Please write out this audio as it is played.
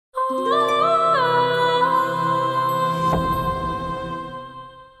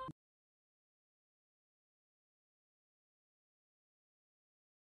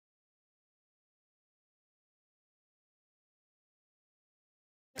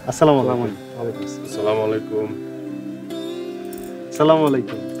আসসালামু আলাইকুম। আসসালামু আলাইকুম। আসসালামু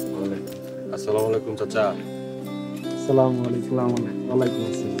আলাইকুম। আসসালামু আলাইকুম চাচা। আসসালামু আলাইকুম। ওয়ালাইকুম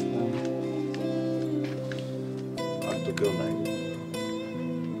আসসালাম। আর তো কেউ নাই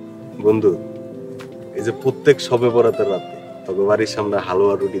বন্ধু। এই যে প্রত্যেক শবে বরাতের রাতে তবে বাড়ির সামনে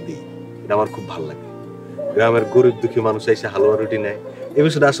হালুয়া রুটি দিই, এটা আমার খুব ভালো লাগে। গ্রামের গরিব দুঃখী মানুষ এসে হালুয়া রুটি নেয়, এই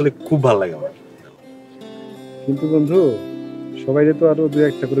বিষয়টা আসলে খুব ভালো লাগে আমার। কিন্তু বন্ধু সবাই তো আরো দুই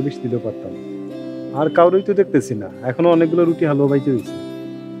একটা করে বেশি দিতে পারতাম, আর কাউরই তো দেখতেছি না। এখনো অনেকগুলো রুটি হালুয়া বাইতে হয়েছে।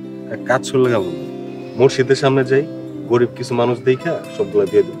 এক কাজ করলে কেমন, মসজিদের সামনে যাই, গরিব কিছু মানুষ দেখা সবগুলো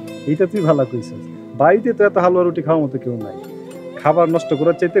দিয়ে দেবো। এইটা তুই ভালো কইছিস। বাড়িতে তো এত হালুয়া রুটি খাওয়ার মতো কেউ নাই। খাবার নষ্ট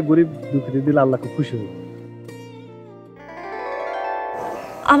করার চাইতে গরিব দুঃখী দিলে আল্লাহ খুব খুশি হবে।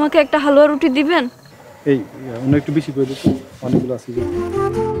 আমাকে একটা হালুয়া রুটি দিবেন? এই অন্য একটু বেশি করে দিত, অনেকগুলো আছে।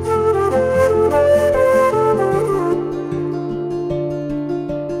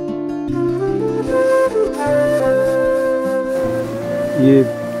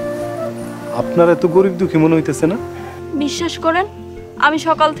 আপনারা এত গরিব দুঃখী মনে হইতেছে না? বিশ্বাস করেন আমি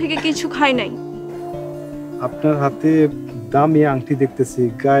সকাল থেকে কিছু খাই নাই। আপনার হাতে দামি আংটি দেখতেছি,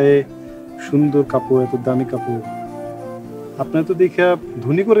 গায়ে সুন্দর কাপড়, এত দামি কাপড়। আপনার তো দেখে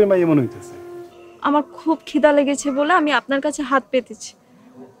ধনী করে মাইয়ে মনে হইতেছে। আমার খুব খিদা লেগেছে বলে আমি আপনার কাছে হাত পেতেছি।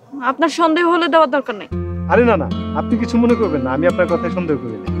 আপনার সন্দেহ হলে দেওয়ার দরকার নাই। আরে না না, আপনি কিছু মনে করবেন না, আমি আপনার কথায় সন্দেহ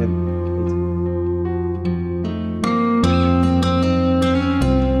করি না।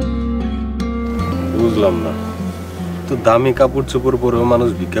 বুঝলাম না তো, দামি কাপড় চোপড় পরেও মানুষ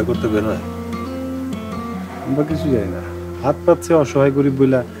ভিক্ষা করতে বের হয়? আমরা কিছু জানি না, হাত পাচ্ছে অসহায় গরিব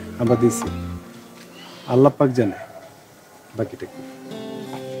বইলা আমরা দিছি। আল্লাহ পাক জানে বাকিটা কি।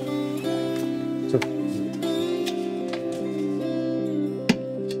 চল।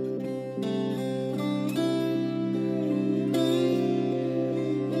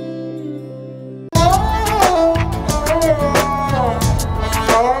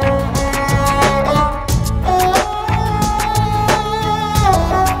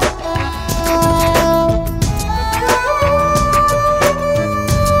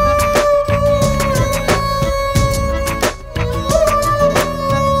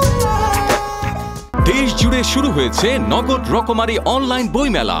 শুরু হয়েছে নগদ রকমারি অনলাইন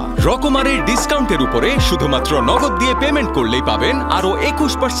বইমেলা। রকমারির ডিসকাউন্টের উপরে শুধুমাত্র নগদ দিয়ে পেমেন্ট করলেই পাবেন আরো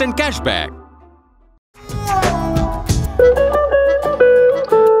 21% ক্যাশব্যাক।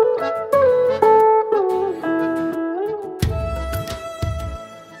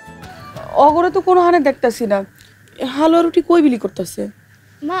 অগরে তো কোনো হানে দেখতাছি না, হালুয়া রুটি কই বিলি করতেছে?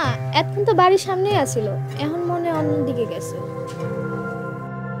 মা এখন তো বাড়ির সামনেই আছিল, এখন মনে অন্য দিকে গেছে।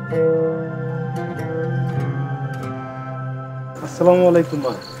 আসসালামু আলাইকুম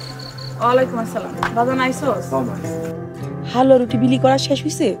মা। ওয়ালাইকুম আসসালাম। বাবা নাইছস? হালুয়া রুটি বিলি করা শেষ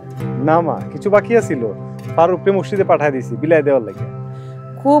হইছে? না মা, কিছু বাকি আছিল। ফারুককে মসজিদে পাঠায় দিছি বিলাই দেওয়ার লাগে।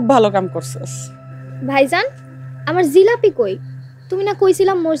 খুব ভালো কাম করছস। ভাইজান আমার জিলাপি কই? তুমি না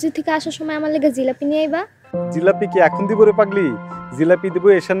কইছিলাম মসজিদ থেকে আসার সময় আমার লাগি জিলাপি নিয়ে আইবা। জিলাপি কি এখন দিব রে পাগলি? জিলাপি দিব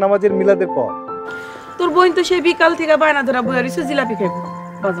এশার নামাজের মিলাদের পর। তোর বোন তো সেই বিকাল থেকে বায়না ধরা বইয়া রইছে জিলাপি খাইব।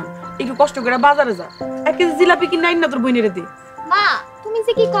 বাজান একটু কষ্ট করে বাজারে যা, 1 কেজি জিলাপি কিনে আইন না তোর বোনের দে। মা তুমি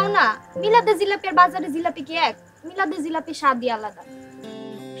যে কি কও না, মিলাদের জিলাপি আর বাজারে জিলাপি কি এক? মিলাদের জিলাপি স্বাদই আলাদা।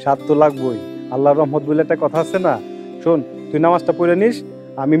 স্বাদ তো লাগবেই, আল্লাহর রহমত বলে একটা কথা আছে না? শোন, তুই নামাজটা পড়ে নিস,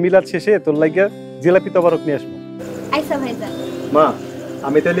 আমি মিলাদ শেষে তোর লাগিয়া জিলাপি তবারক নিয়ে আসবো। আইসা ভাইজান। মা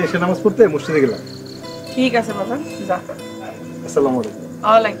আমি তাহলে এসে নামাজ পড়তে মসজিদে গেলাম। ঠিক আছে বাবা, যা। আসসালামু আলাইকুম।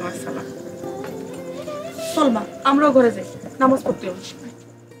 ওয়ালাইকুম আসসালাম। চল মা, আমরাও ঘরে যাই, নামাজ পড়তে হবে।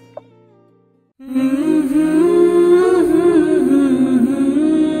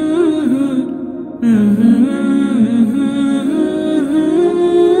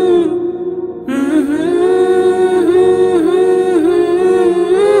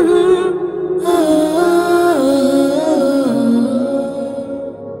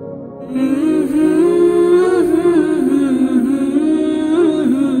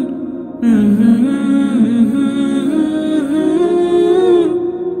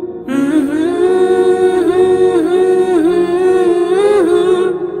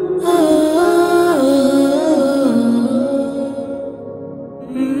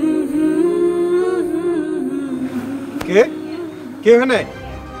 কে ওখানে?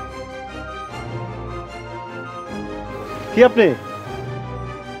 কি আপনি?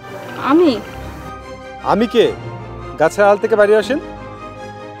 আমি আমি কে? গাছের আড়াল থেকে বাইরে আসেন।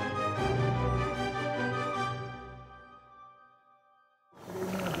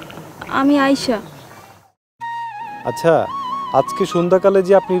 আমি আয়শা। আচ্ছা, আজকে সন্ধ্যাকালে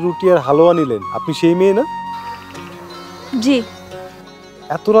যে আপনি রুটি আর হালুয়া নিলেন, আপনি সেই মেয়ে না? জি।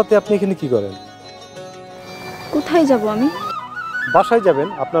 এত রাতে আপনি এখানে কি করেন? কোথায় যাব আমি? বাসায় যাবেন,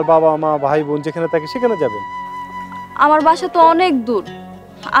 আপনার বাবা মা ভাই বোন যেখানে থাকে সেখানে যাবেন। আমার বাসা তো অনেক দূর,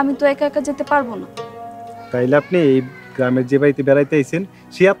 আমি তো একা একা যেতে পারবো না। তাইলে আপনি এই গ্রামের যে বাড়িতে বেড়াইতে আইছেন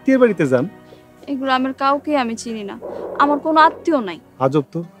সেই আত্মীয়ের বাড়িতে যান। এই গ্রামের কাউকে আমি চিনি না, আমার কোনো আত্মীয় নাই। আজব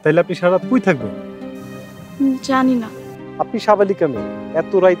তো, তাইলে আপনি সারা রাত কই থাকবেন? জানি না। আপনি সাবালিকা মেয়ে,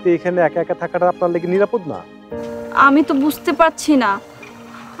 এত রাইতে এখানে একা একা থাকাটা আপনার লাগি নিরাপদ না? আমি তো বুঝতে পারছি না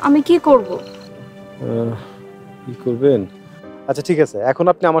আমি কি করব। কি করবেন? আচ্ছা ঠিক আছে, এখন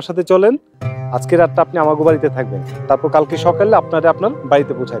আপনি আমার সাথে চলেন। আজকে রাতটা আপনি আমাগো বাড়িতে থাকবেন, তারপর কালকে সকালে আপনারে আপনার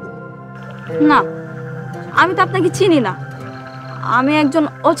বাড়িতে পৌঁছায় দেব। না, আমি তো আপনাকে চিনি না, আমি একজন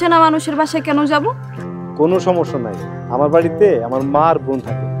অচেনা মানুষের বাসায় কেন যাব? কোনো সমস্যা নাই, আমার বাড়িতে আমার মা আর বোন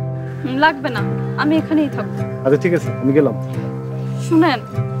থাকে। লাগবে না, আমি এখানেই থাকবো। আচ্ছা ঠিক আছে, আমি গেলাম। শুনেন,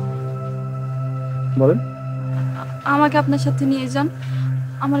 বলেন। আমাকে আপনার সাথে নিয়ে যান,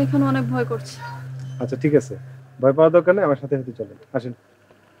 আমার এখানে অনেক ভয় করছে। আচ্ছা ঠিক আছে, ভয় পাওয়ার দরকার নেই, আমার সাথে সাথে চলেন, আসেন।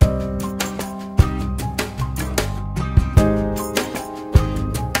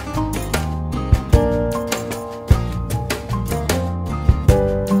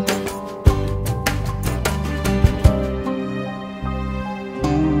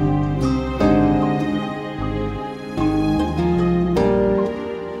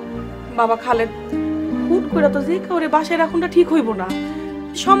 বাবা খালেদ, হুট করে তো যে কাউরে বাসায় রাখুনটা ঠিক হইব না।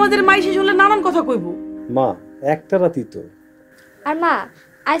 সমাজের মাইশে শুনলে নানান কথা কইব। মা, একটা রাতই তো। আর মা,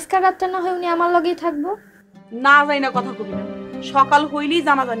 আজকাল রাতটা না হয় উনি আমার লগেই থাকবো। না যাই না কথা কবি না, সকাল হইলেই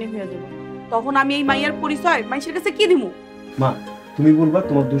জানাজানি হয়ে যাবে। তখন আমি এই মাইয়ার পরিচয় মাইশের কাছে কি দিমু? মা, তুমি বলবা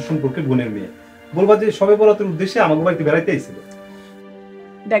তোমার দুঃসম্পর্কের বোনের মেয়ে, বলবা যে সবে বরাতের উদ্দেশ্যে আমাদের বাড়িতে বেড়াইতে আইছিল।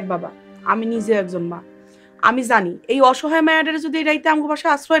 দেখ বাবা, আমি নিজে একজন মা, আমি জানি এই অসহায় মায়াদের যদি এই রাইতে আমগো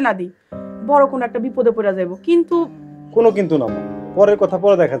বাসায় আশ্রয় না দিই, বড় কোনো একটা বিপদে পড়ে যাবো। কিন্তু কোনো কিন্তু না মা, পরের কথা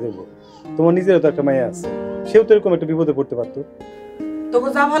পরে দেখা যাবে। তোমার নিজেরও তো একটা মায়া আছে, সেও তো এরকম একটা বিপদে পড়তে পারতো। তোকে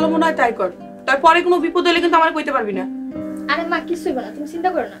যা ভালো মনে হয় তাই কর, তাই পরে কোনো বিপদ হলে কিন্তু আমার কইতে পারবি না। আরে মা, কিছুই না, তুমি চিন্তা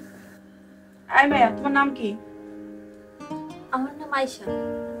করো না। আয় মায়া, তোমার নাম কি? আমার নাম আয়শা।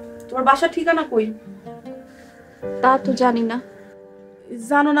 তোমার বাসার ঠিকানা কই? তা তো জানি না।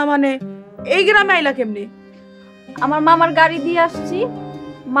 জানো না মানে? এই গ্রামে আইলা কেমনে? আমার মামার গাড়ি দিয়ে আসছি,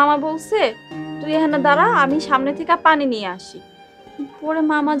 মামা বলছে তুই এখানে দাঁড়া, আমি সামনে থেকে পানি নিয়ে আসি। পরে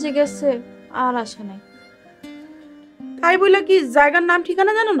মামা যে গেছে আর আসে নাই। তাই বলে কি জায়গার নাম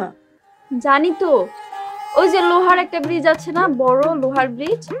ঠিকানা জানো না? জানি তো, ওই যে লোহার একটা ব্রিজ আছে না, বড় লোহার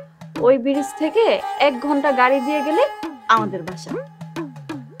ব্রিজ, ওই ব্রিজ থেকে 1 ঘন্টা গাড়ি দিয়ে গেলে আমাদের বাসা।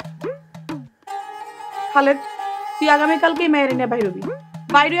 খালেদ, তুই আগামীকালকে মায়ের নিয়ে বাইর হবি।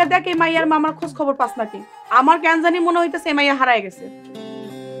 বাইরে দেখ এই মাইয়ার মামার খোঁজ খবর পাস নাকি। আমার কেন জানি মনে হইতেছে এই মাইয়া হারায় গেছে।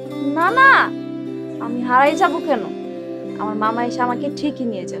 না না, আমি হারাই যাব কেন? আমার মামা এসে আমাকে ঠিকই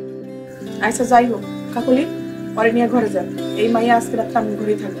নিয়ে যাবে। আচ্ছা যাই হোক, কাকুলি পরে নিয়ে ঘরে যান। এই মাইয়া আজকে রাতটা আমি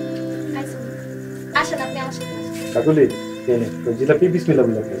ঘরেই থাকবো। আসেন আপনি আমার সাথে। কাকুলি, এই নে তো জিলাপি, বিসমিল্লাহ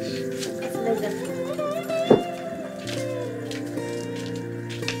বলে খাইস।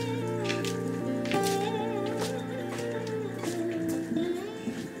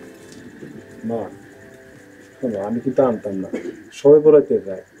 মা, শোনো, আমি কিন্তু আনতাম না, সবাই বরাতে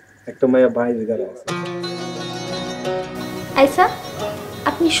যায়, একটা মায়া বাইরে দাঁড়া আছে। আয়শা,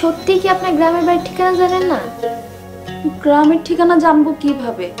 আপনি সত্যি কি আপনার গ্রামের বাড়ির ঠিকানা জানেন না? গ্রামের ঠিকানা জানবো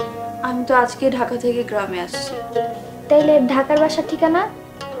কিভাবে? আমি তো আজকে ঢাকা থেকে গ্রামে আসছি। তাইলে ঢাকার বাসার ঠিকানা?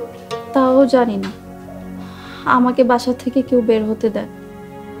 তাও জানি না, আমাকে বাসা থেকে কেউ বের হতে দেয়।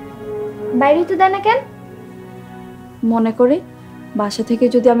 বাইরে তো দেয় না কেন? মনে করে বাসা থেকে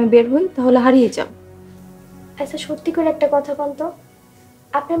যদি আমি বের হই তাহলে হারিয়ে যাব। আচ্ছা সত্যি করে একটা কথা বল তো,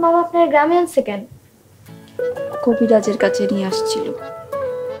 আপনার মামা আপনার গ্রামে আনছে কেন? কবিরাজের কাছে নিয়ে আসছিল।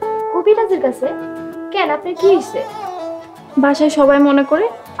 কবিরাজের কাছে কেন? আপনার কি হয়েছে? বাসায় সবাই মনে করে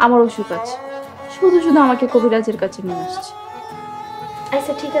আমার অসুখ আছে, শুধু শুধু আমাকে কবিরাজের কাছে নিয়ে আসছে।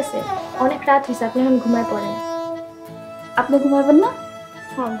 আচ্ছা ঠিক আছে, অনেক রাত হয়েছে, আপনি এখন ঘুমায় পড়েন। আপনি ঘুমাবেন না?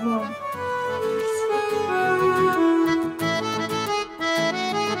 হ্যাঁ ঘুমাবেন।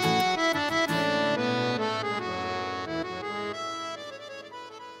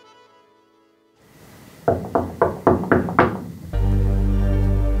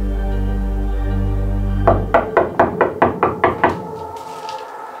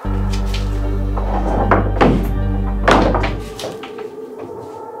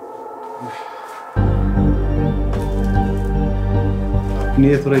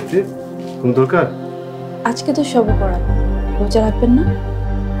 নিয়ে তো রাইতে কোন দরকার? আজকে তো সবে পড়া, রোজা রাখবেন না?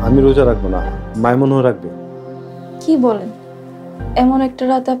 আমি রোজা রাখবো না, মাইমুনও রাখবে। কি বলেন? এমন একটা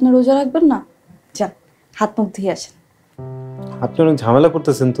রাতে আপনি রোজা রাখবেন না? যান, হাত মুখ ধুয়ে আসেন। আপনি অনেক ঝামেলা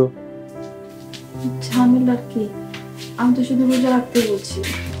করতেছেন তো। ঝামেলার কি? আমি তো শুধু রোজা রাখতে বলছি।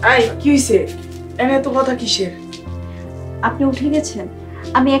 এই কি হইছে? এনে তো কথা কিসের? আপনি উঠে গেছেন,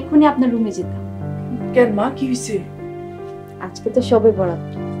 আমি এক্ষুনি আপনার রুমে যেতাম। কেন মা, কি হইছে? আজকে তো শবে বরাত,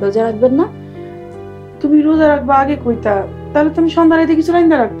 রোজা রাখবেন না? তুমি রোজা রাখবা আগে কইতা, তাহলে তুমি সন্ধ্যা রাতে কিছু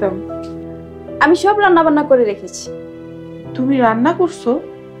রান্না রাখতাম। আমি সব রান্না বান্না করে রেখেছি। তুমি রান্না করছো?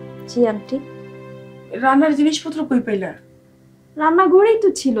 জি আন্টি। রান্নার জিনিসপত্র কই পাইলা? রান্নাঘরেই তো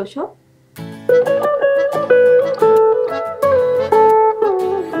ছিল সব।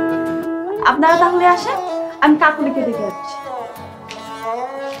 আপনারা তাহলে আসেন, আমি কাকুলিকে দেখে যাচ্ছি।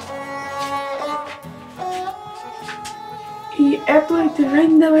 এত রাতে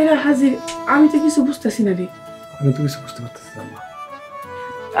রাইন্দা বাইরা হাজির, আমি তো কিছু বুঝতেছি না রে। আমি তো কিছু বুঝতে পারতেছি না।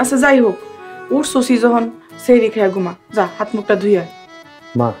 আচ্ছা যাই হোক, উঠছি যখন সেই রেখে ঘুমা, যা হাত মুখটা ধুইয়া।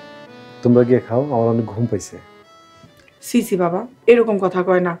 মা তোমরা গিয়ে খাও, আমার অনেক ঘুম পাইছে। সিসি বাবা, এরকম কথা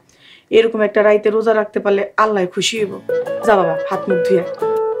কয় না। এরকম একটা রাইতে রোজা রাখতে পারলে আল্লাহ খুশি হইব। যা বাবা, হাত মুখ ধুইয়া।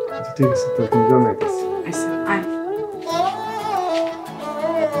 আচ্ছা ঠিক আছে, তো তুমি জমে গেছি। আচ্ছা আয়।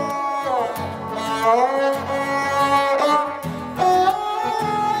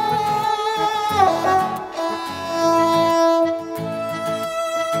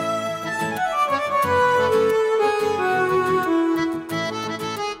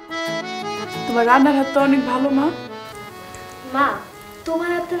 তোমার রান্নার হাত তো অনেক ভালো মা। মা, তোমার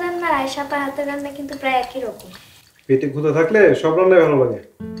হাতের রান্না আর আয়েশাপার হাতের রান্না কিন্তু প্রায় একই রকম। পেটে ক্ষুধা থাকলে সব রান্নাই ভালো লাগে।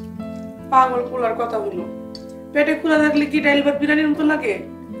 পাগল পোলার কথা বলো। পেটে খোলা থাকলে কি ডাল ভাত বিরিয়ানির মতো লাগে?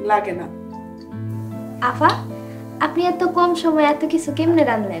 লাগে না। আফা, আপনি এত কম সময়ে এত কিছু কেমনে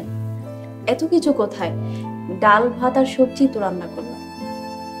রান্নলেন? এত কিছু কোথায়, ডাল ভাত আর সবজি তো রান্না করলাম।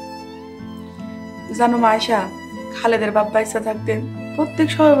 জানো মা আয়েশা, খালেদের বাপ বাইসা থাকতেন প্রত্যেক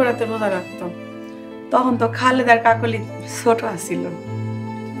শবে বরাতে রোজা রাখতো। তখন তো খালেদ আর কাকলি ছোট আছিল।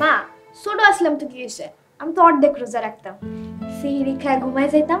 মা, ছোট আসলাম তো কি হয়েছে? আমি তো অর্ধেক রোজা রাখতাম। সিহিরি খায় ঘুমাই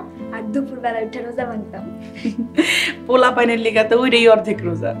যাইতাম আর দুপুর বেলা উঠে রোজা ভাঙতাম। পোলা পাইনের লিগা তো ওইটাই অর্ধেক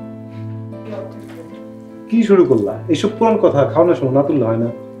রোজা। কি শুরু করলা? এইসব পুরান কথা খাওয়ানোর সময় না তুললে হয় না।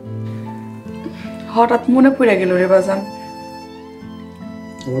 হঠাৎ মনে পড়ে গেল রে বাজান।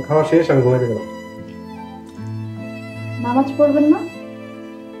 আমার খাওয়া শেষ, আমি ঘুমাইতে গেলাম। নামাজ পড়বেন না?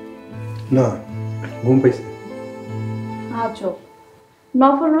 না, ঘুম পাইছে। আচ্ছা,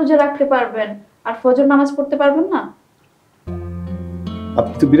 নফল রোজা রাখতে পারবেন আর ফজর নামাজ পড়তে পারবেন না?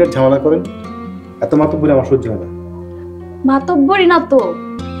 আপনি তো বিরাট ঝামেলা করেন, এত মাতব্বরি আমার সহ্য হয় না। মাতব্বরি না তো,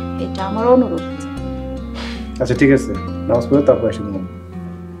 এটা আমার অনুরোধ। আচ্ছা ঠিক আছে, নামাজ পড়ে তারপর এসে ঘুমাবো।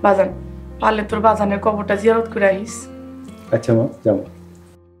 বাজান, পারলে তোর বাজানের কবরটা জিয়ারত করে আইস। আচ্ছা মা, যাবো।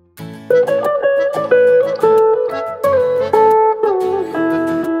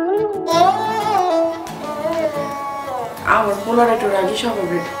 আমার পোলার একটু রাগি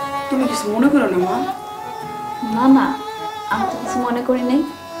স্বভাবের, তুমি কিছু মনে করো না মা? না না, আমি তো কিছু মনে করি নাই।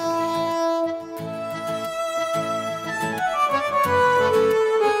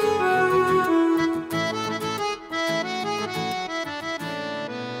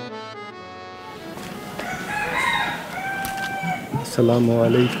 আসসালামু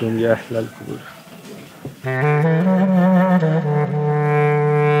আলাইকুম ইয়া আহলাল কুবুর।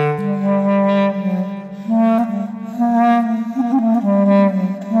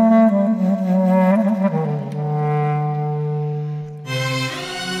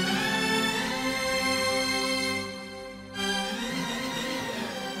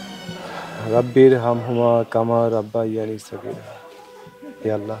 রাব্বির হামহুমা কামা রাব্বায়ানি সাগীরা। হে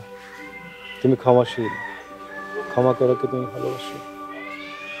আল্লাহ, তুমি ক্ষমাশীল, ক্ষমা করাকে তুমি ভালোবাসো।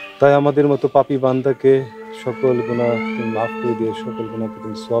 তাই আমাদের মতো পাপী বান্দাকে সকল গুনাহ তুমি মাফ করে দিয়ে সকল গুনাহকে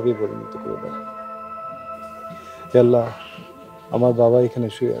তুমি সওয়াবে পরিণত করে দাও। হে আল্লাহ, আমার বাবা এখানে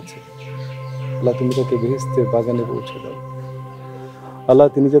শুয়ে আছে, আল্লাহ তুমি তাকে বেহেশতের বাগানে পৌঁছে দাও। আল্লাহ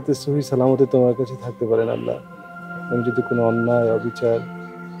তিনি যাতে সহি সালামতে তোমার কাছে থাকতে পারেন। আল্লাহ, তুমি যদি কোনো অন্যায় অবিচার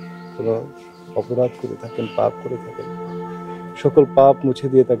কোনো অপরাধ করে থাকেন, পাপ করে থাকেন, সকল পাপ মুছে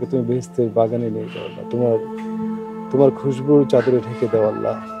দিয়ে তাকে তুমি বেহেশতের বাগানে নিয়ে যাও। আল্লাহ তোমার খুশবুর চাদরে ঢেকে দাও।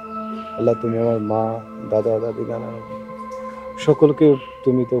 আল্লাহ আল্লাহ তুমি আমার মা, দাদা, দাদি, নানা সকলকে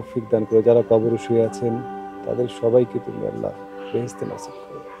তুমি তৌফিক দান করো। যারা কবরে শুয়ে আছেন তাদের সবাইকে তুমি আল্লাহ বেহেশতে নসিব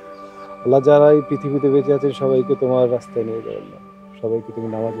করো। আল্লাহ যারা এই পৃথিবীতে বেঁচে আছেন সবাইকে তোমার রাস্তায় নিয়ে যাও। আল্লাহ সবাইকে তুমি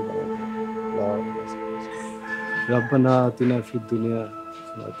নামাজে বানাও। রব্বানা আতিনা ফিদ দুনিয়া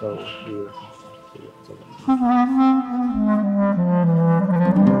হাসানাতাও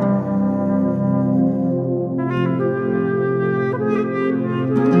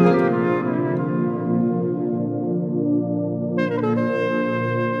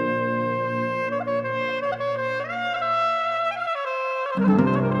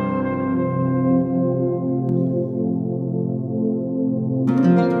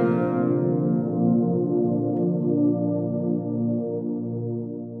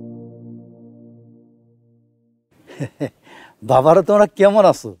বাবারা তোমরা কেমন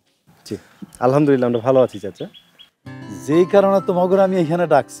আছো? জি আলহামদুলিল্লাহ আমরা ভালো আছি চাচা। যেই কারণে তোমাকে আমি এখানে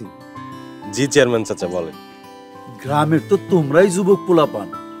ডাকছি, জি চেয়ারম্যান চাচা বলেন। গ্রামের তো তোমরাই যুবক পোলাপান,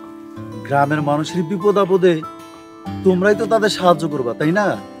 গ্রামের মানুষের বিপদ আপদে তোমরাই তো তাদের সাহায্য করবা, তাই না?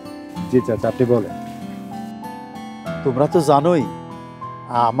 জি চাচা আপনি বলেন। তোমরা তো জানোই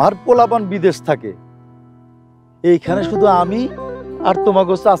আমার পোলাপান বিদেশ থাকে, এইখানে শুধু আমি আর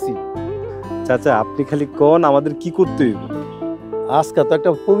তোমাকে চাচি। চাচা আপনি খালি কোন আমাদের কি করতে হইব? আজকে তো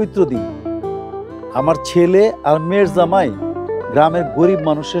একটা পবিত্র দিন, আমার ছেলে আর মেয়ের জামাই গ্রামের গরিব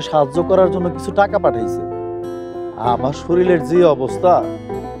মানুষের সাহায্য করার জন্য কিছু টাকা পাঠাইছে। আমার শরীরের যে অবস্থা,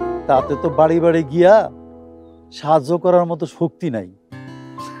 তাতে তো বাড়ি বাড়ি গিয়া সাহায্য করার মতো শক্তি নাই।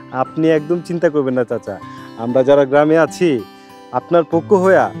 আপনি একদম চিন্তা করবেন না চাচা, আমরা যারা গ্রামে আছি আপনার পক্ষ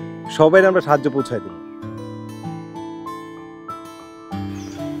হইয়া সবাই আমরা সাহায্য পৌঁছায় দেব।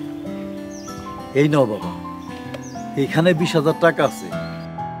 এই নাও বাবা, এখানে 20,000 টাকা আছে।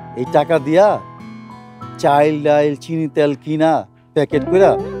 এই টাকা দিয়া চাইল ডাইল চিনি তেল কিনা প্যাকেট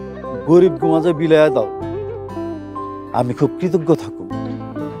করে গরিব গুমাজে বিলাইয়া দাও, আমি খুব কৃতজ্ঞ থাকুন।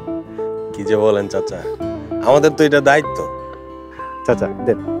 কি যে বলেন চাচা, আমাদের তো এটা দায়িত্ব। চাচা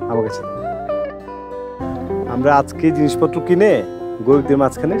দেন আমার কাছে দেন। আমরা আজকে জিনিসপত্র কিনে গরিবদের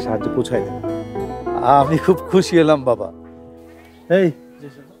মাঝখানে সাহায্য পৌঁছায় দেব। আমি খুব খুশি হলাম বাবা। এই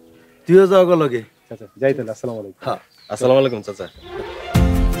তুইও যাওয়া লগে। চাচা যাই তাহলে, আসসালামু আলাইকুম। হ্যাঁ আসসালামু আলাইকুম চাচা।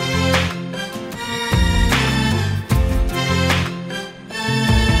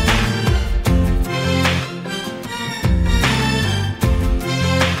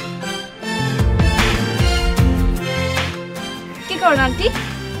 কি করেন আন্টি?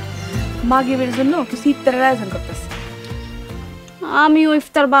 মাগরিবের জন্য কিছু ইফতারের আয়োজন করতেছি। আমিও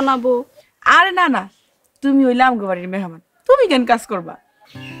ইফতার বানাবো। আরে না না, তুমি হইলে আমগো বাড়ির মেহমান, তুমি কেন কাজ করবা?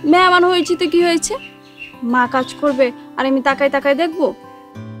 মেহমান হয়েছি তো কি হয়েছে, মা কাজ করবে আর আমি তাকায় তাকায় দেখবো।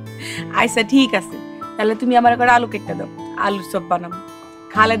 আচ্ছা ঠিক আছে, তাহলে তুমি আমার করে আলু কেটে দাও, আলুর চপ বানাবো।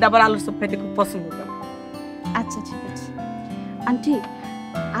 খালেদ আবার আলুর চপ খাইতে খুব পছন্দ করে। আচ্ছা ঠিক আছে আন্টি,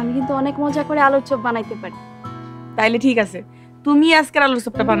 আমি কিন্তু অনেক মজা করে আলুর চপ বানাইতে পারি। তাইলে ঠিক আছে, তুমি আজকের আলুর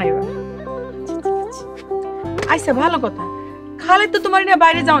চপটা বানাইবা। আচ্ছা ভালো কথা, খালেদ তো তোমার নিয়ে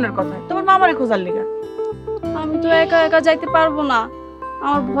বাইরে যাওয়ানোর কথা, তোমার মামারে খোঁজার লেগা। আমি তো একা একা যাইতে পারবো না,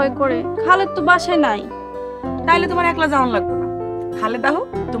 আমার ভয় করে। খালেদ তো বাসায় নাই। তাইলে তোমার একলা যাওয়ান লাগবে না, খালেদ আহো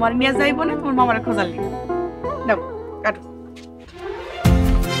তোমার নিয়ে যাইবো না তোমার মামারে খোঁজার লেগা। নাও কাটো,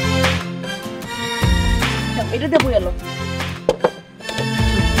 এটা দেবো এলো।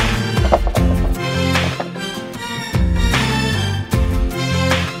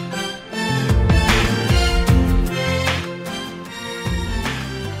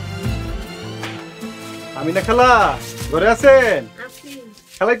 আমি না খালা ঘরে আছেন?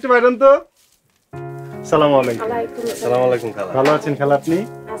 খালা একটু বাইরেন তো। সালাম আলাইকুম। আসসালামু আলাইকুম খালা। ভালো আছেন খালা আপনি?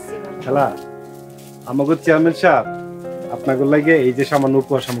 খালা আমাগো চেয়ারম্যান সাহেব আপনাকে লাগে এই যে সামান্য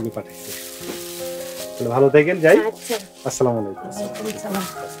উপহার সামগ্রী পাঠাইছে, ভালো থাকেন। যাই, আসসালামু আলাইকুম।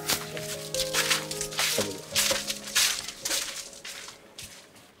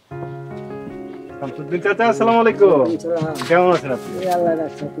 চাচা আসসালামু আলাইকুম, কেমন আছেন আপনি?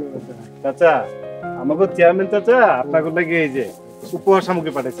 চাচা আমাকে চেয়ারম্যান চাচা আপনাকে লাগে এই যে উপহার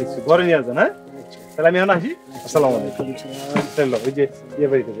সামগ্রী পাঠাইছে, ঘরে নিয়ে আসবেন। হ্যাঁ তাহলে আমি এখন আসি। আসসালামু আলাইকুম। চলো ওই যে ইয়ে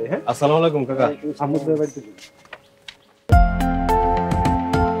বাড়িতে যাই। হ্যাঁ আসসালামু আলাইকুম কাকা। আমাদের বাড়িতে যাই।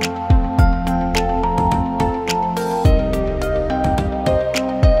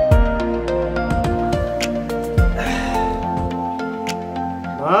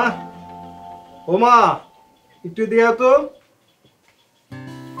 মা, ও মা একটু দিয়ে তো।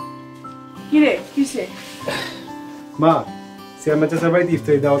 কি রে কিসে? মা চেয়ারম্যান চাচার বাড়িতে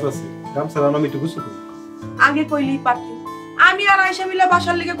ইফতারি দাওয়াত আছে, গামছা রান্না আমি একটু গুছু করি। আগে কইলি পারতি, আমি আর আয়শা মিলে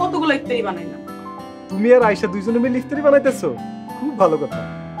বাসার লেগে কতগুলো ইফতারি বানাইলাম। তুমি আর আয়শা দুইজনে মিলে ইফতারি বানাইতেছো, খুব ভালো কথা।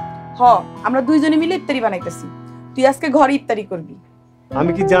 হ, আমরা দুইজনে মিলে ইফতারি বানাইতেছি, তুই আজকে ঘরে ইফতারি করবি।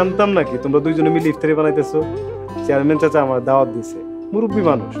 আমি কি জানতাম নাকি তোমরা দুইজনে মিলে ইফতারি বানাইতেছো? চেয়ারম্যান চাচা আমার দাওয়াত দিছে, মুরব্বী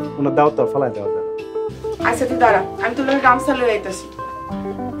মানুষ, ওনার দাওয়াত তো ফালাই দেওয়া যায় না। আচ্ছা তুই দাঁড়া, আমি তোর লগে গামছা লয়ে আইতাছি।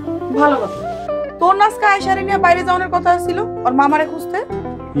 ভালো কথা, তোর নাজকা আয়শারে নিয়ে বাইরে যাওয়ার কথা ছিল ওর মামারে খুঁজতে।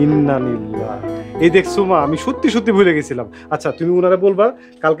 ইন্নালিল্লাহ, এই দেখছো মা আমি সত্যি সত্যি ভুলে গেছিলাম। আচ্ছা তুমি ওনারা বলবা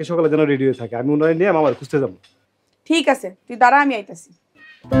কালকে সকালে যেন রেডি হয়ে থাকে, আমি ওনারা নিয়ে মামার খুঁজতে যাবো। ঠিক আছে তুই দাঁড়া, আমি আইতাছি।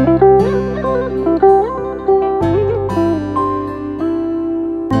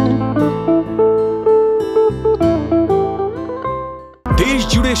 দেশ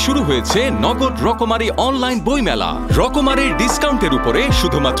জুড়ে শুরু হয়েছে নগদ রকমারি অনলাইন বইমেলা। রকমারির ডিসকাউন্টের উপরে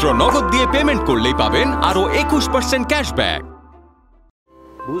শুধুমাত্র নগদ দিয়ে পেমেন্ট করলেই পাবেন আরো 21% ক্যাশব্যাক।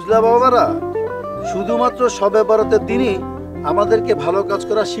 বুঝলা বাবারা, শুধুমাত্র শবে বরাতের দিনই আমাদেরকে ভালো কাজ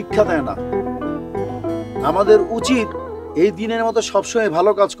করার শিক্ষা দেয় না। আমাদের উচিত এই দিনের মতো সবসময়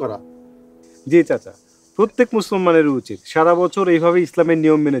ভালো কাজ করা। জি চাচা, প্রত্যেক মুসলমানের উচিত সারা বছর এইভাবে ইসলামের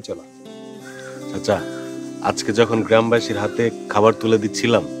নিয়ম মেনে চলা। চাচা, আজকে যখন গ্রামবাসীর হাতে খাবার তুলে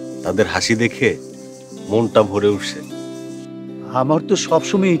দিচ্ছিলাম, তাদের হাসি দেখে মনটা ভরে উঠছে। আমার তো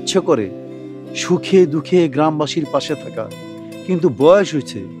সবসময় ইচ্ছে করে সুখে দুঃখে গ্রামবাসীর পাশে থাকা, কিন্তু বয়স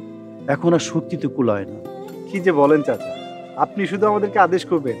হয়েছে, এখন আর শক্তিতে কুলায় না। কি যে বলেন চাচা, আপনি শুধু আমাদেরকে আদেশ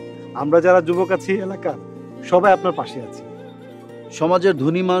করবেন, আমরা যারা যুবক আছি এলাকার সবাই আপনার পাশে আছি। সমাজের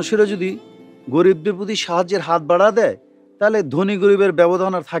ধনী মানুষেরা যদি গরিবদের প্রতি সাহায্যের হাত বাড়া দেয়, তাহলে ধনী গরিবের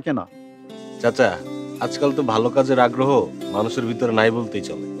ব্যবধান আর থাকে না। চাচা, আজকাল তো ভালো কাজের আগ্রহ মানুষের ভিতরে নাই বলতেই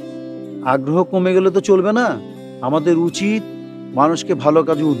চলে। আগ্রহ কমে গেলে তো চলবে না। আমাদের উচিত মানুষকে ভালো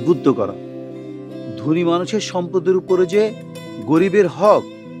কাজে উদ্বুদ্ধ করা। ধনী মানুষের সম্পদের উপরে যে গরিবের হক,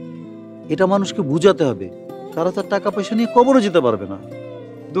 এটা মানুষকে বুঝাতে হবে। তারা তার টাকা পয়সা নিয়ে কবরে যেতে পারবে না।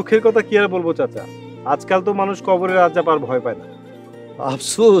 দুঃখের কথা কি আর বলবো চাচা, আজকাল তো মানুষ কবরের আযাব আর ভয় পায় না।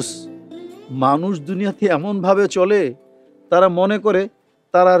 আফসোস, মানুষ দুনিয়াতে এমন ভাবে চলে, তারা মনে করে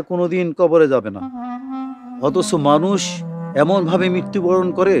তারা আর কোনোদিন কবরে যাবে না, অথচ মানুষ এমন ভাবে মৃত্যুবরণ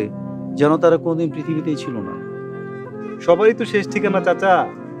করে যেন তারা কোনোদিন পৃথিবীতেই ছিল না। সবারই তো শেষ ঠিকানা চাচা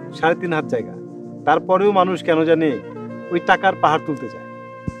 3.5 হাত জায়গা, তারপরেও মানুষ কেন জানে ওই টাকার পাহাড় তুলতে যায়।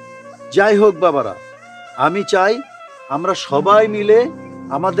 যাই হোক বাবারা, আমি চাই আমরা সবাই মিলে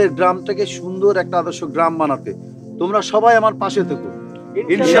আমাদের গ্রামটাকে সুন্দর একটা আদর্শ গ্রাম বানাতে। তোমরা সবাই আমার পাশে থেকো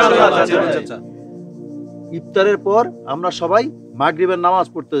ইনশাআল্লাহ চাচা। ইফতারের পর আমরা সবাই মাগরিবের নামাজ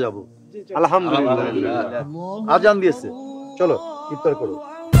পড়তে যাব। আলহামদুলিল্লাহ, আজান দিয়েছে, চলো ইফতার করো।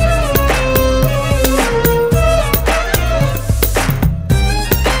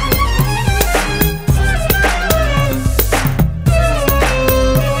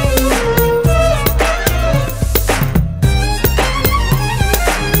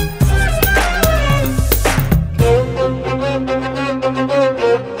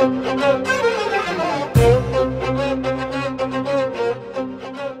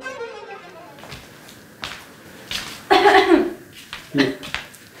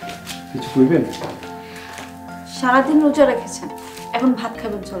 সারাদিন রোজা রেখেছেন, এখন ভাত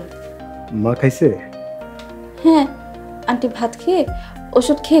খাবেন চলে। মা খাইছে? হ্যাঁ, আন্টি ভাত খেয়ে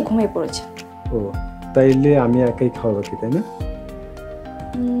ওষুধ খেয়ে ঘুমিয়ে পড়েছে। ও, তাইলে আমি একাই খাওয়া বাকি, তাই না?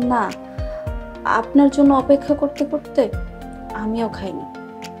 না, আপনার জন্য অপেক্ষা করতে করতে আমিও খাইনি।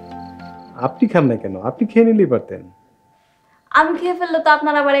 আপনি খান না কেন? আপনি খেয়ে নিলেই পারতেন। আমি খেয়ে ফেললে তো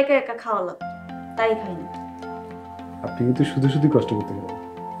আপনার আবার একা একা খাওয়া লাগবে, তাই খাইনি। আপনি কিন্তু শুধু শুধু কষ্ট করতে গেলেন।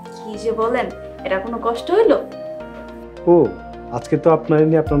 কি যে বলেন, এটা কোনো কষ্ট হইলো? ও, আজকে তো আপনার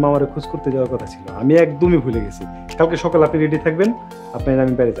নিয়ে আপনার মামারে খোঁজ করতে যাওয়ার কথা ছিল, আমি একদমই ভুলে গেছি। কালকে সকালে আপনি রেডি থাকবেন, আপনার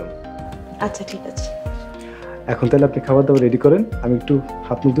আমি বাইরে যাবো। আচ্ছা ঠিক আছে। এখন তাহলে আপনি খাবার দাবার রেডি করেন, আমি একটু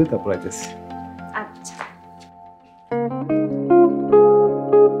হাত মুখ ধুই, তারপর আইতেছি। আচ্ছা।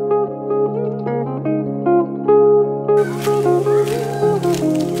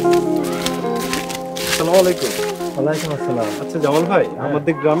 আসসালামু আলাইকুম। ওয়ালাইকুম আসসালাম। আচ্ছা জামাল ভাই,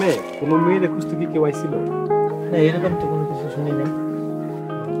 আমাদের গ্রামে কোনো মেয়ের খুঁজতে কি কেউ আইছিল? না, এরকম তো কোনো কিছু শুনি নাই।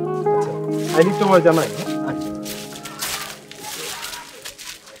 আচ্ছা, আইনি তোমার জানাই।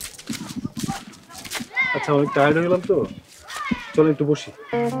 আচ্ছা, অনেক টায়ার্ড হয়ে গেলাম তো, চলো একটু বসি।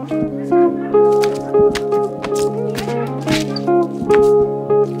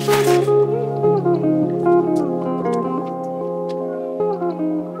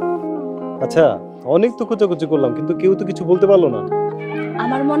 আচ্ছা, অনেক তো খোঁজাখুঁজি করলাম, কিন্তু কেউ তো কিছু বলতে পারলো না।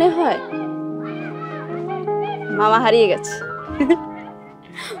 আমার মনে হয় মামা হারিয়ে গেছে।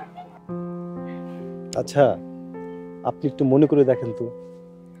 আচ্ছা, আপনি একটু মনে করে দেখেন তো,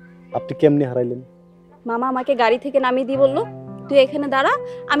 আপনি কেমনে হারাইলেন? মামা আমাকে গাড়ি থেকে নামিয়ে দিয়ে বললো, তুই এখানে দাঁড়া,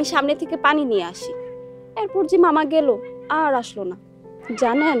 আমি সামনে থেকে পানি নিয়ে আসি। এরপর যে মামা গেল আর আসলো না।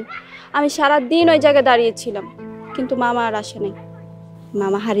 জানেন, আমি সারা দিন ওই জায়গায় দাঁড়িয়েছিলাম, কিন্তু মামা আর আসে নাই।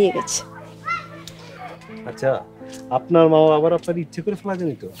 মামা হারিয়ে গেছে। আচ্ছা, আপনার মামা আবার আপনার ইচ্ছে করে ফেলা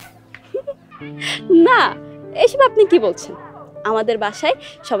জানি তো? না, এসব আপনি কি বলছেন? আমাদের বাসায়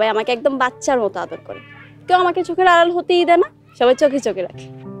সবাই আমাকে একদম বাচ্চার মতো আদর করে, কেউ আমাকে চোখের আড়াল হতেই দেয় না, সবাই চোখে চোখে রাখে।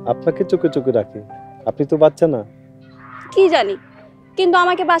 আপনাকে চোখে চোখে রাখে? আপনি তো বাচ্চা না। কি জানি, কিন্তু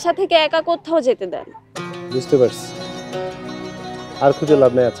আমাকে বাসা থেকে একা কোথাও যেতে দেন। বুঝতে পারছি, আর খুঁজে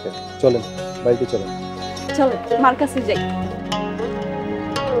লাভ নাই। আজকে চলেন, বাড়িতে চলেন। চলো মার কাছে যাই।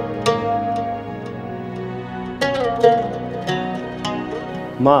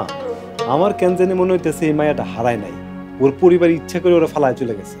 মা, আমার কেন জানি মনে হইতেছে এই মায়াটা হারায় নাই, ওর পরিবার ইচ্ছা করে ওরা ফালায়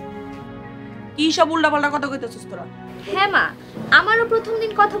চলে গেছে। কি সব উল্টাপাল্টা কথা কইতেছিস তোরা? হ্যাঁ মা, আমারও প্রথম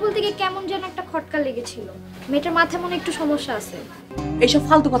দিন কথা বলতে গিয়ে কেমন যেন একটা খটকা লেগেছিল। মেয়েটার মাথায় মনে একটু সমস্যা আছে। এইসব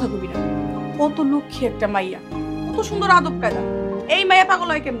ফালতু কথা কবি না। কত লক্ষ্মী একটা মাইয়া, কত সুন্দর আদব কায়দা। এই মাইয়া পাগল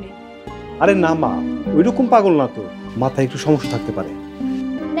হয় কেমনি? আরে না মা, ওইরকম পাগল না তো, মাথায় একটু সমস্যা থাকতে পারে।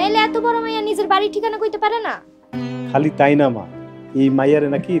 নাইলে এত বড় মাইয়া নিজের বাড়ির ঠিকানা কইতে পারে না? খালি তাই না মা, এই মাইয়ারে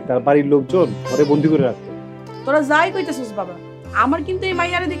নাকি তার বাড়ির লোকজন ঘরে বন্দি করে রাখতো। তোরা যাই কইতেছিস বাবা, আমার কিন্তু এই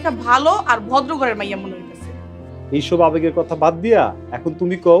মাইয়ারে দেখা ভালো আর ভদ্র ঘরের মাইয়া মনে হইতেছে। এইসব আবেগের কথা বাদ দিয়া এখন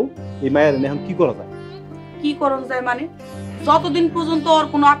তুমি কও, এই মাইয়ারে এখন কি করা যায়? কি করন যায় মানে? যতদিন পর্যন্ত ওর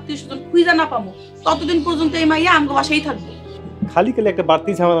কোনো আত্মীয় স্বজন খুঁজে না পাবো, ততদিন পর্যন্ত এই মাইয়া আমগো বাসায় থাকবে। খালি খালি একটা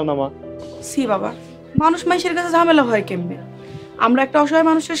বাড়তি ঝামেলা না মা? সি বাবা, মানুষ মানুষের কাছে ঝামেলা হয় কেমনে? আমরা একটা অসহায়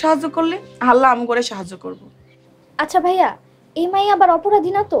মানুষের সাহায্য করলে আল্লাহ আমগরে সাহায্য করব। আচ্ছা ভাইয়া, এই মাইয়া আবার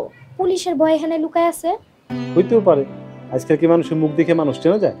অপরাধী না তো? পুলিশের ভয়ে এখানে লুকায় আছে? হইতেও পারে, আজকাল কি মানুষের মুখ দেখে মানুষ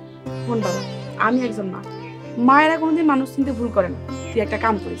চেনা যায়? শোন বাবা, আমি একজন মা, মায়েরা কোনোদিন মানুষ চিনতে ভুল করে না। তুই একটা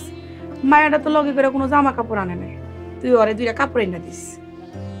কাম করিস, মায়েরা তো লগে করে কোনো জামা কাপড় আনে না, তুই ওরে দুইটা কাপড় এনে দিস।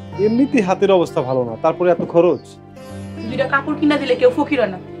 এমনিতেই হাতের অবস্থা ভালো না, তারপরে এত খরচ। দুইটা কাপড় কিনা দিলে কেউ ফকির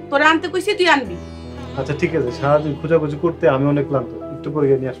হয় না। তোরে আনতে কইছি, তুই আনবি। আচ্ছা ঠিক আছে, সারাদিন খোঁজাখুঁজি করতে আমি অনেক ক্লান্ত, একটু পরে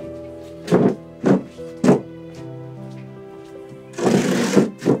গিয়ে নিয়ে আসবো।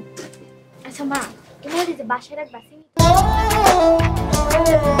 আচ্ছা মা, এবার যে বাসায় রাখ বাসি।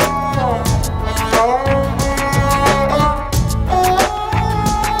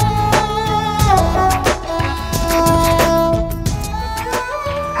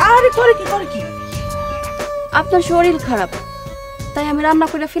 আরে তোরে কি তোর কি? আপনার শরীর খারাপ, তাই আমি রান্না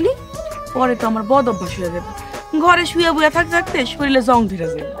করে ফেলি। পরে তো আমার বদ অভ্যাস হয়ে যাবে, ঘরে শুয়ে বয়ে থাকতে থাকতে শরীরে জং ধরে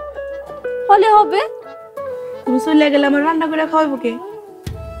যাবে। হলে হবে। তুমি চলে গেলে আমার রান্না করে খাওয়াবো কে?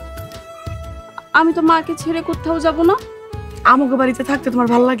 আমি তো মাকে ছেড়ে কোথাও যাব না। আমাকে বাড়িতে থাকতে তোমার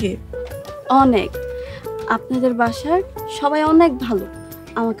ভালো লাগে? অনেক। আপনাদের বাসার সবাই অনেক ভালো,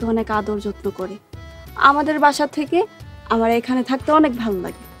 আমাকে অনেক আদর যত্ন করে। আমাদের বাসা থেকে আমার এখানে থাকতে অনেক ভালো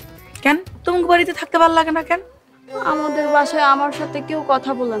লাগে। কেন তোমাকে বাড়িতে থাকতে ভালো লাগে না কেন? আমাদের বাসায় আমার সাথে কেউ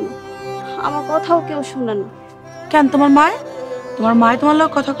কথা বলে না, আমার কথাও কেউ শুনে না। কেন তোমার মায় তোমার লোক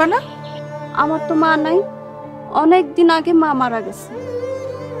কথা কয় না? আমার তো মা নাই, অনেক দিন আগে মা মারা গেছে।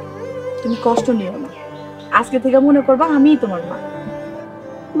 তুমি কষ্ট নিও না, আজকে থেকে মনে করবা আমিই তোমার মা।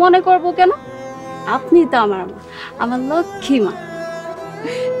 মনে করব কেন? আপনি তো আমার মা, আমার লক্ষ্মী মা।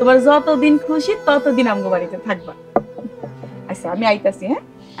 তোমার যতদিন খুশি ততদিন আমগো বাড়িতে থাকবা। আচ্ছা আমি আইতাছি। হ্যাঁ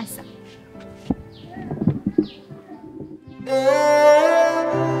আচ্ছা।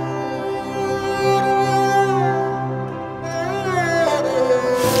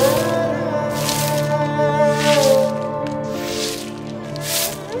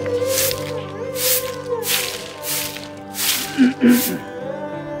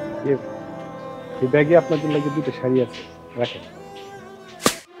 এই ব্যাগে আপনাদের লাগে দুটো শাড়ি আছে, রাখেন।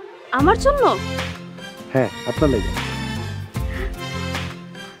 আমার জন্য? হ্যাঁ আপনার লাগে।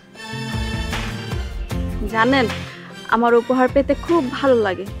 জানেন, আমার উপহার পেতে খুব ভালো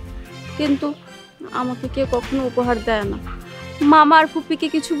লাগে, কিন্তু আমাকে কেউ কখনো উপহার দেয় না। মামা আর ফুপিকে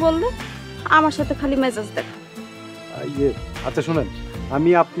কিছু বললে আমার সাথে খালি মেজাজ দেখা। আচ্ছা শুনেন, আমি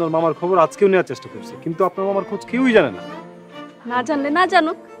আপনার মামার খবর আজকেও নেওয়ার চেষ্টা করছি, কিন্তু আপনার মামার খোঁজ কেউই জানে না। না জানলে না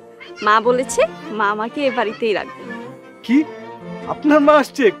জানুক, মা বলেছে মা আমাকে এ বাড়িতেই রাখবে। কি? আপনার মা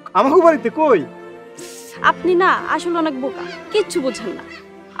আসছে আমাকে বাড়িতে? কই? আপনি না আসলে অনেক বোকা, কিচ্ছু বোঝেন না।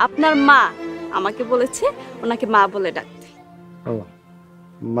 আপনার মা আমাকে বলেছে ওনাকে মা বলে ডাকতে।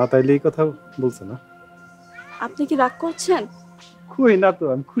 মা তাইলে এই কথা বলছে না? আপনি কি রাগ করছেন? কই না তো,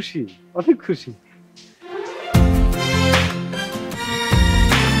 আমি খুশি, অনেক খুশি।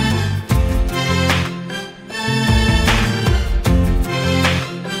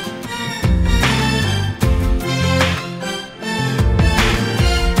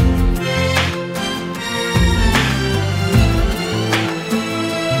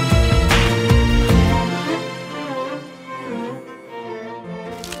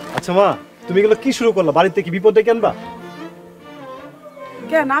 আচ্ছা মা, তুমি এগুলো কি শুরু করলা? বাড়িতে কি বিপদ ডেকে আনবা?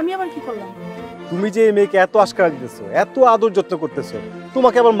 কেন আমি আবার কি করলাম? তুমি যে এই মেয়েকে এত আশকা দিতেছো, এত আদর যত্ন করতেছো,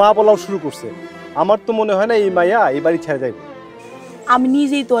 তোমাকে আবার মা বলাও শুরু করছে। আমার তো মনে হয় না এই মাইয়া এই বাড়ি ছেড়ে যাইবে। আমি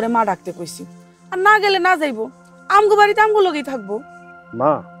নিজেই তোরে মা ডাকতে কইছি, আর না গেলে না যাইবো, আমগো বাড়িতে আমগো লগেই থাকবো।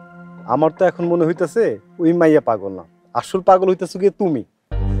 মা, আমার তো এখন মনে হইতাছে ওই মাইয়া পাগল না, আসল পাগল হইতাছো কি তুমি।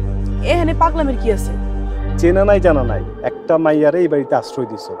 এখানে পাগলামের কি আছে? চেনা নাই জানা নাই একটা মাইয়ারে এই বাড়িতে আশ্রয়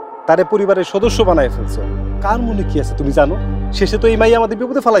দিছো, তারে পরিবারের সদস্য বানায় ফেলছো। কার মনে কি আছে তুমি জানো? শেষে তো এই মাইয়া আমাদের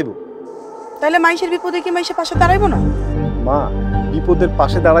বিপদে ফেলাইবো। তাহলে মাইশের বিপদে কি মাইশের পাশে দাঁড়াইবো না? মা, বিপদের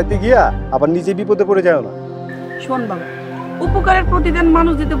পাশে দাঁড়াইতে গিয়া আবার নিজে বিপদে পড়ে যাও না। শোন বাবা, উপকারের প্রতিদান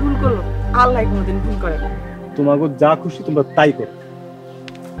মানুষ দিতে ভুল করলো, আল্লাহ কোনোদিন ভুল করে না। তোমাকে যা খুশি তোমরা তাই করো।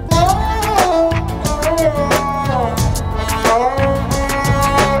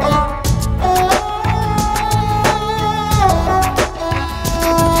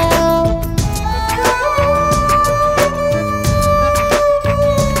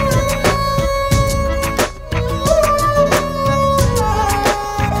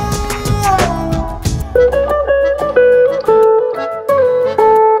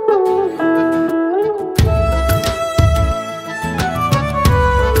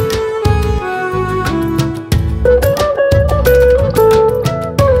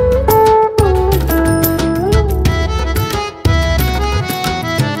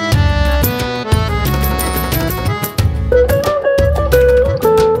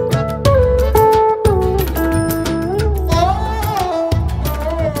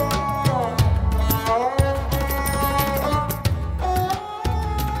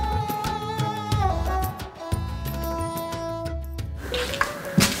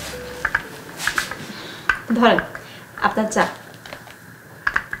 ধরেন আপনার চা।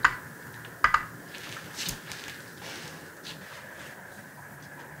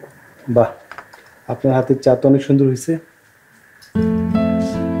 বাহ, আপনার হাতের চা তো অনেক সুন্দর হয়েছে।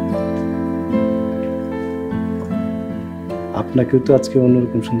 আপনাকেও তো আজকে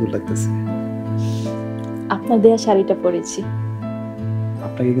অন্যরকম সুন্দর লাগতেছে। আপনার দেয়া শাড়িটা পরেছি,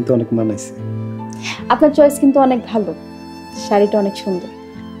 আপনাকে কিন্তু অনেক মানাইছে। আপনার চয়েস কিন্তু অনেক ভালো, শাড়িটা অনেক সুন্দর।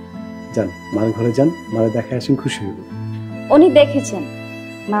 যান মার ঘরে যান, মারে দেখে আসেন, খুশি হইব। উনি দেখেছেন,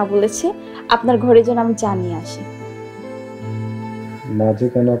 মা বলেছে আপনার ঘরে যেন আমি চা নিয়ে আসি। মা যে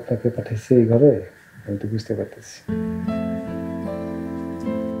কেন আপনাকে পাঠাইছে এই ঘরে আমি তো বুঝতে পারতেছি।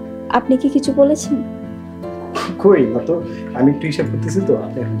 আপনি কি কিছু বলেছেন? কই না তো, আমি একটু হিসাব করতেছি তো,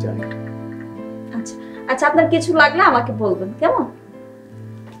 আপনি এখন যান। আচ্ছা আচ্ছা, আপনার কিছু লাগলে আমাকে বলবেন, কেমন?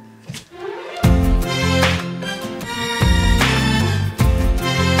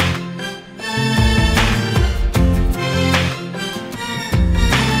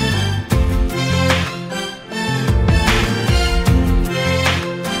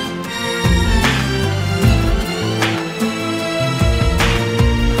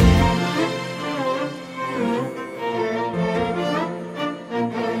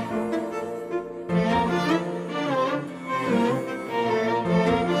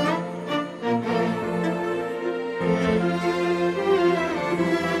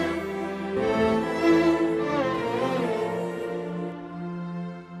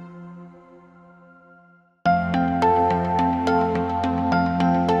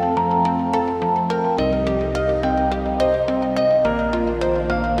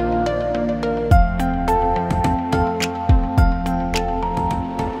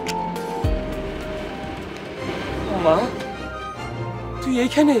 মা তুই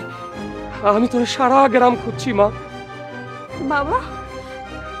এইখানে? আমি তোর সারা গ্রাম খুঁজছি মা। বাবা,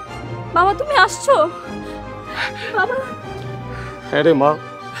 বাবা তুমি আসছো? বাবা। হ্যাঁ রে মা,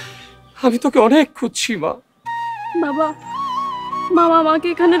 আমি তোকে অনেক খুঁজছি মা। বাবা, মামা আমাকে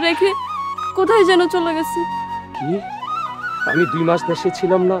এখানে রেখে কোথায় যেন চলে গেছে। কি? আমি 2 মাস দেশে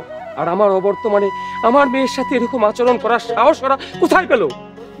ছিলাম না, আর আমার অবর্তমানে আমার মেয়ের সাথে এরকম আচরণ করার সাহস ওরা কোথায় পেল?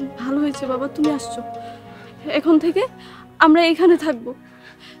 ভালো হয়েছে বাবা তুমি আসছো। এখন থেকে আমরা এখানে থাকবো,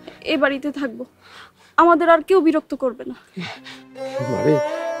 এ বাড়িতে থাকবো, আমাদের আর কেউ বিরক্ত করবে না। আরে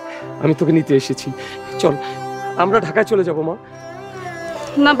আমি তোকে নিতে এসেছি, চল আমরা ঢাকায় চলে যাব মা।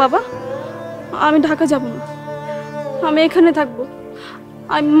 না বাবা, আমি ঢাকা যাব না, আমি এখানে থাকবো,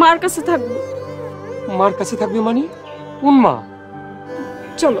 আমি মার কাছে থাকবো। মার কাছে থাকবে মানে? কোন মা?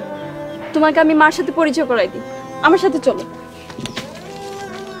 চলো তোমাকে আমি মার সাথে পরিচয় করাই দিই, আমার সাথে চলো।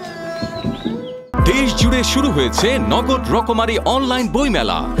 দেশ জুড়ে শুরু হয়েছে নগদ রকমারি অনলাইন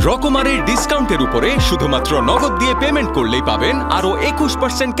বইমেলা। রকমারির ডিসকাউন্টের উপরে শুধুমাত্র নগদ দিয়ে পেমেন্ট করলেই পাবেন আরো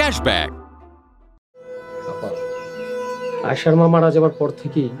 21% ক্যাশব্যাক। আয়শার মা মারা যাবার পর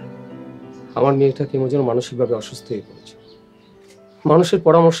থেকেই আমার মেয়েটা কেমন যেন মানসিকভাবে অসুস্থ হয়ে পড়েছে। মানুষের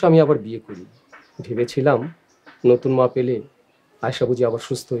পরামর্শে আমি আবার বিয়ে করি, ভেবেছিলাম নতুন মা পেলে আয়শা বুঝি আবার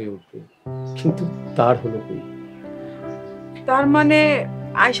সুস্থ হয়ে উঠবে, কিন্তু তার হলো কই। তার মানে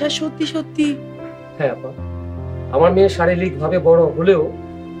আয়শা সত্যি সত্যি? হ্যাঁ আপা, আমার মেয়ে শারীরিকভাবে বড় হলেও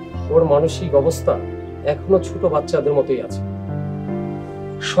ওর মানসিক অবস্থা এখনো ছোট বাচ্চাদের মতোই আছে।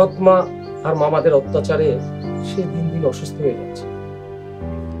 সৎ মা আর মামাদের অত্যাচারে সে দিন দিন অসুস্থ হয়ে যাচ্ছে।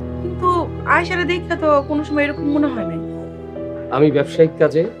 কিন্তু আয়শারে দেখে তো কোনো সময় এরকম মনে হয় নাই। আমি ব্যবসায়িক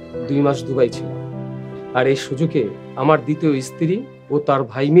কাজে 2 মাস দুবাই ছিলাম, আর এই সুযোগে আমার দ্বিতীয় স্ত্রী ও তার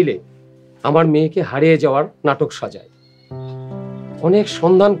ভাই মিলে আমার মেয়েকে হারিয়ে যাওয়ার নাটক সাজায়। অনেক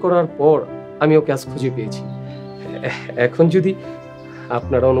সন্ধান করার পর আমি ওকে আজ খুঁজে পেয়েছি। এখন যদি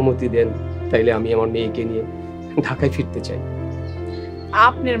আপনারা অনুমতি দেন তাইলে আমি আমার মেয়েকে নিয়ে ঢাকায় ফিরতে চাই।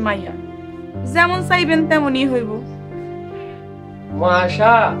 আপনার মাইয়া যেমন চাইবেন তেমনই হইব। মা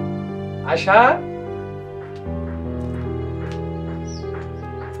আশা, আশা,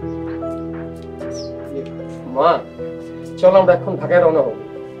 মা চল আমরা এখন ঢাকায় রওনা হব।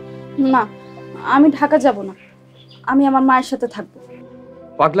 না, আমি ঢাকা যাব না, আমি আমার মায়ের সাথে থাকবো।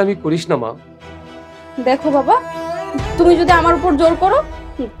 পাগলামি করিস না মা। দেখো বাবা, তুমি যদি আমার উপর জোর করো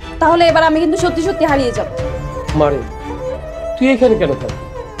তাহলে এবার আমি কিন্তু সত্যি সত্যি হারিয়ে যাব। মারে, তুই এখানে কেন থাকবি?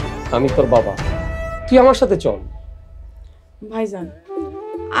 আমি তোর বাবা, তুই আমার সাথে চল। ভাইজান,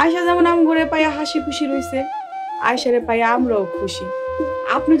 আয়শা যেমন আম ঘরে পাইয়া হাসি খুশি রইছে, আয়শারে পাইয়া আমরাও খুশি।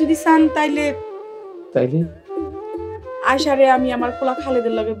 আপনি যদি চান তাইলে আয়শারে আমি আমার পোলা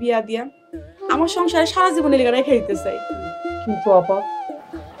খালেদের লগে বিয়া দিয়া আমার সংসারে সারা জীবনের লিগা রেখে দিতে চাই। কিন্তু আপা,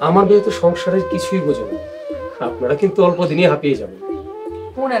 আমার মেয়ে তো সংসারের কিছুই বোঝে না, আপনারা কিন্তু অল্প দিনই হাঁপিয়ে যাবেন।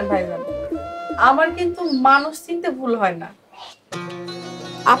 শুনেন ভাইজান, আমার কিন্তু মানুষ চিনতে ভুল হয় না।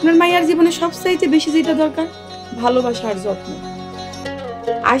 আপনার মাইয়ার জীবনে সবচাইতে বেশি যেটা দরকার ভালোবাসার যত্ন।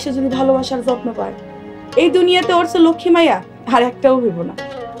 আয়শা যদি ভালোবাসার যত্ন পায়, এই দুনিয়াতে ওর চেয়ে লক্ষ্মী মাইয়া আর একটাও হইব না।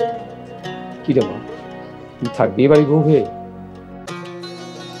 কি রে মা, তুই থাকবি বাড়ি বউ হয়ে?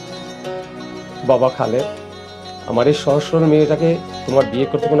 বাবা খালেদ, আমার এই সহজ সরল মেয়েটাকে তোমার বিয়ে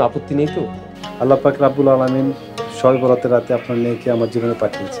করতে কোনো আপত্তি নেই তো? আল্লাহ পাক রাব্বুল আলামিন শবে বরাতের রাতে আপনার মেয়েকে আমার জীবনে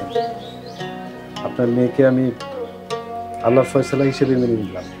পাঠিয়েছেন। আপনার মেয়েকে আমি আল্লাহর ফয়সালা হিসেবে মেনে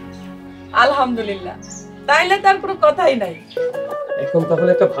নিলাম। আলহামদুলিল্লাহ, তাইলে তার কোনো কথাই নাই। এখন তাহলে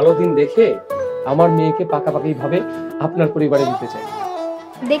একটা ভালো দিন দেখে আমার মেয়েকে পাকাপাকি ভাবে আপনার পরিবারে দিতে চাই।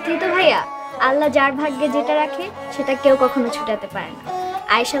 দেখলি তো ভাইয়া, আল্লাহ যার ভাগ্যে যেটা রাখে সেটা কেউ কখনো ছুটাতে পারে না।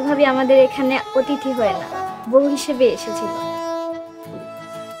 আয়েশা ভাবি আমাদের এখানে অতিথি হয়ে না, বউ হিসেবে এসেছিল।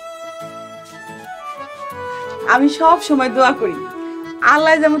 আমি সব সময় দোয়া করি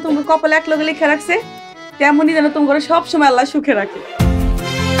আল্লাহ যেমন তোমার কপালে এক লগে লিখে রাখছে, তেমনই যেন তোমার সব সময় আল্লাহ সুখে রাখে।